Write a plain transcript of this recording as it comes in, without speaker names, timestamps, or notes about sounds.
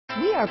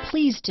We are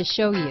pleased to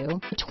show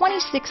you the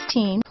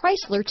 2016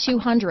 Chrysler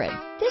 200.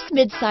 This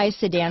midsize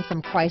sedan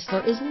from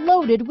Chrysler is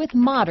loaded with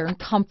modern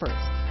comforts.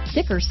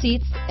 Thicker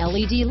seats,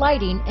 LED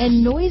lighting,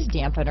 and noise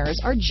dampeners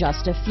are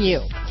just a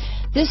few.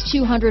 This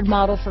 200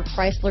 model for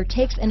Chrysler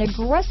takes an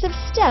aggressive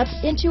step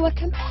into a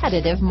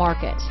competitive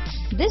market.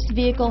 This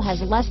vehicle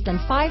has less than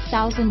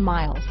 5,000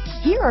 miles.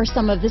 Here are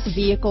some of this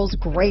vehicle's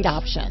great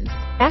options: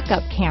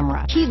 backup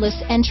camera,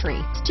 keyless entry,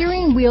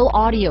 steering wheel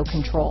audio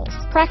controls,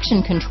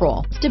 traction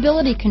control,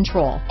 stability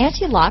control,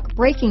 anti-lock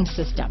braking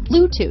system,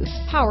 Bluetooth,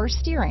 power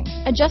steering,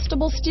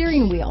 adjustable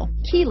steering wheel,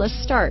 keyless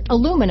start,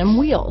 aluminum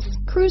wheels,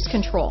 cruise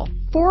control,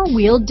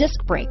 four-wheel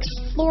disc brakes,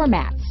 floor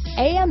mats,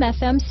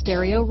 AM/FM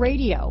stereo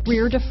radio,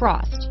 rear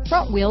defrost,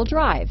 front-wheel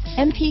drive,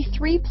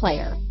 MP3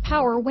 player,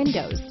 power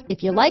windows.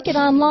 If you like it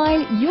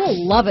online,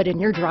 you'll love it in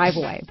your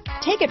driveway.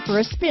 Take it for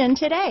a spin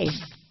today.